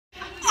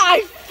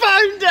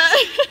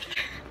it!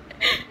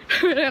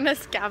 We're on a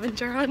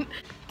scavenger hunt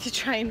to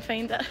try and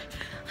find it.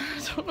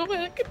 I don't know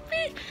where it could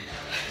be.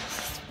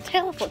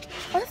 Telephone.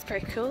 Oh, that's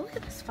pretty cool. Look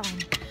at this phone.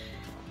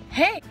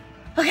 Hey!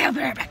 Okay, I'll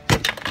be right back.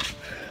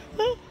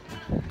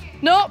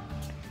 Nope.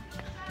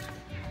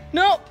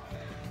 Nope.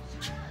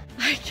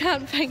 I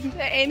can't find it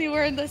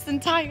anywhere in this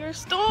entire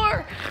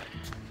store.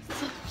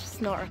 It's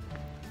not.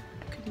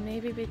 Could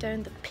maybe be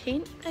down the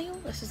paint aisle.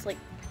 This is like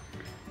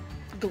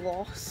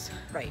gloss.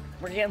 Right,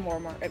 we're getting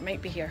warmer. It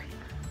might be here.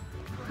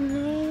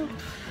 No.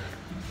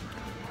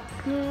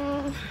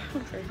 No.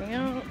 I'm freaking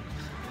out.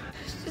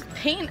 There's just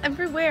paint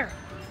everywhere.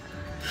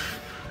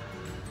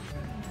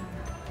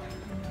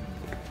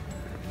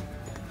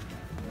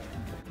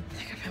 I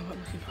think I found what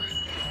I'm looking for.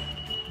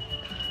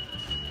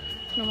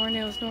 No more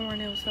nails, no more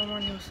nails, no more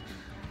nails.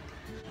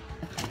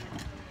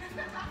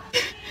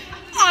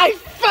 I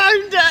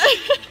found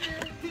it!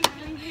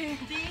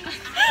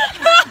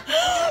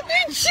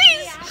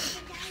 Jeez!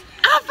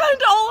 I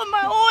found it all on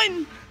my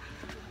own!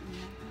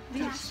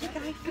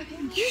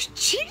 You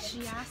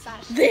cheated?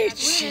 They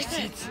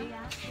cheated!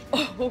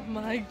 Oh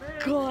my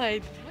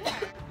god!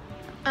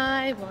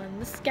 I won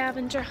the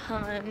scavenger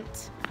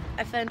hunt.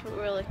 I found what we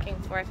were looking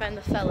for. I found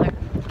the filler.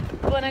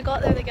 But when I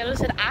got there, the girl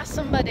said ask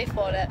somebody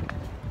for it.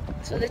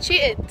 So they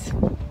cheated.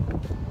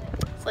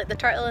 It's like the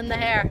turtle in the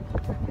hair.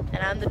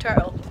 And I'm the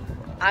turtle.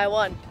 I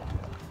won.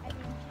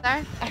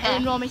 And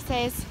then Romy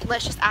says,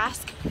 let's just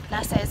ask. And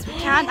I says, we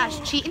can't, that's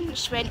cheating.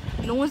 She went,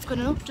 no one's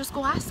gonna know, just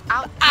go ask.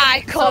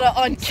 I caught it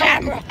on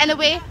camera. In a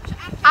way,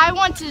 I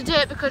wanted to do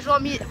it because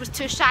Romy was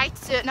too shy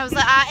to do it, and I was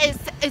like,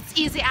 it's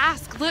easy to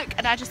ask, look.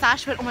 And I just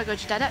asked, she went, oh my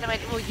god, you did it. And I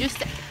went, well, you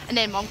used it. And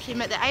then Mum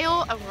came out the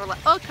aisle and we were like,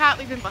 oh crap,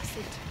 we've been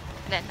busted.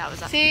 And then that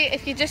was it. See,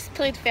 if you just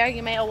played fair,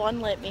 you might have won,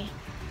 let me.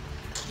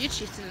 You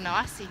cheated, and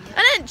I seen you.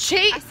 I didn't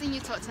cheat. I seen you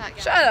talk to that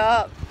guy. Shut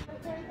up.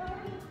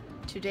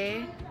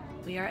 Today,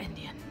 we are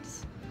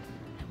Indians.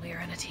 And we are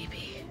in a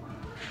teepee.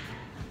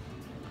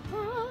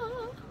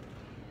 Oh,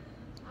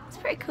 it's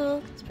pretty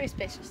cool. It's pretty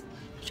spacious.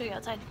 I'll show you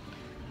outside.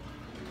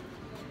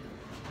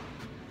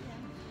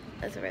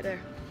 That's it right there.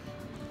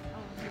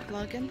 You're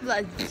vlogging?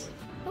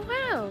 Oh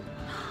wow!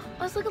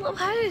 Oh, it's like a little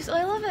house. Oh,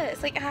 I love it.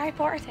 It's like a Harry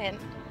Potter tent.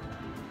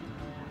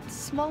 It's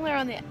smaller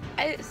on the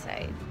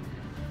outside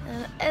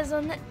than it is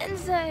on the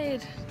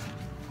inside.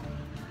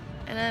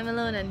 And I'm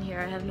alone in here.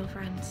 I have no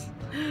friends.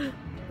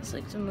 It's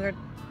like some weird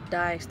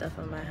dye stuff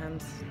on my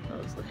hands. That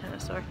looks like kind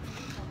of sore.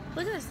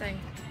 Look at this thing.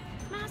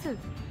 It's massive.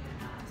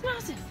 It's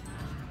massive.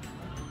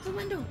 There's a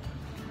window.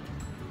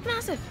 It's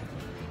massive.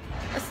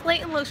 This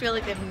lighting looks really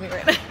good in me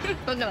right now.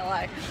 I'm not gonna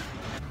lie.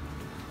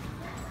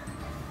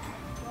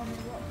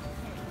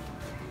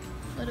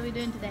 What are we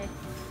doing today?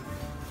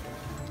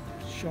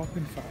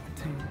 Shopping for a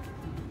tent.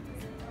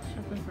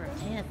 Shopping for a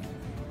tent.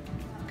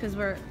 Because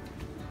we're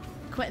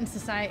quitting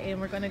society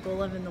and we're gonna go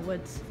live in the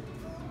woods.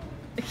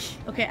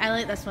 Okay, I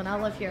like this one. I'll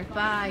live here.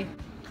 Bye.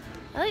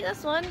 I like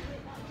this one.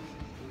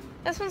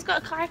 This one's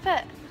got a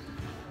carpet.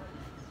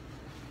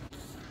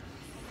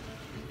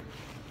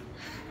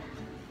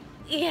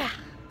 Yeah.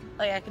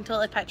 Oh yeah, I can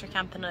totally picture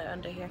camping out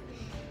under here.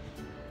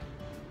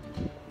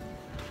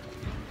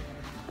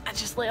 I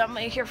just lay on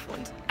my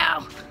earphones.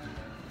 Ow!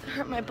 It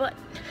hurt my butt.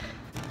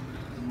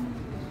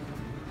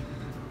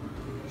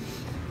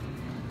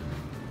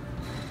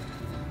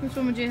 Which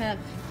one would you have?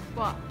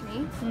 What,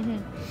 me?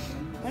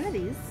 Mm-hmm. One of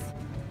these.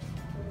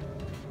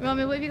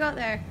 Romy, what have you got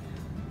there?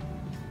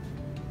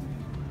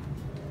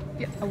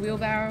 Yeah, a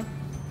wheelbarrow.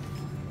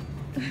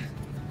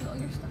 All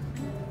your stuff.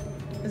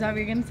 Is that what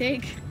you're gonna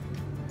take?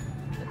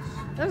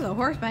 There's a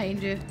horse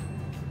behind you.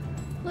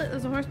 Look,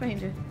 there's a horse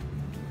behind you.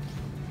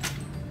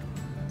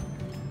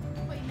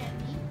 What, you meant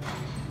me?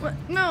 What?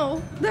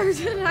 No,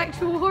 there's an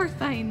actual horse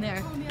behind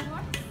there. Call me a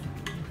horse?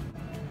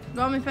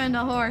 Romy found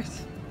a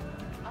horse.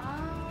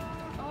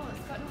 Oh, it's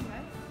got no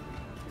mouth.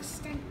 It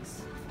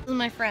stinks. This is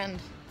my friend,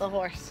 the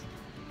horse.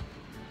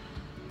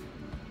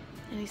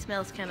 And he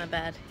smells kind of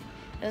bad.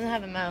 He doesn't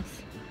have a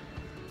mouth.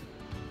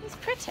 He's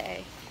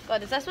pretty.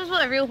 God, if this was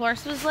what a real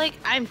horse was like,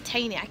 I'm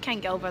tiny. I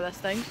can't get over this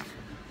thing.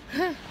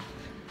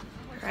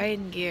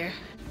 Riding gear.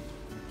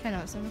 I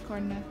know, it's in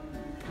recording now.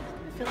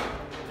 I feel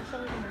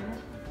like I'm in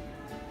it.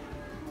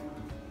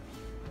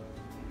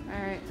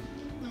 Alright.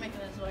 I'm making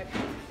this work.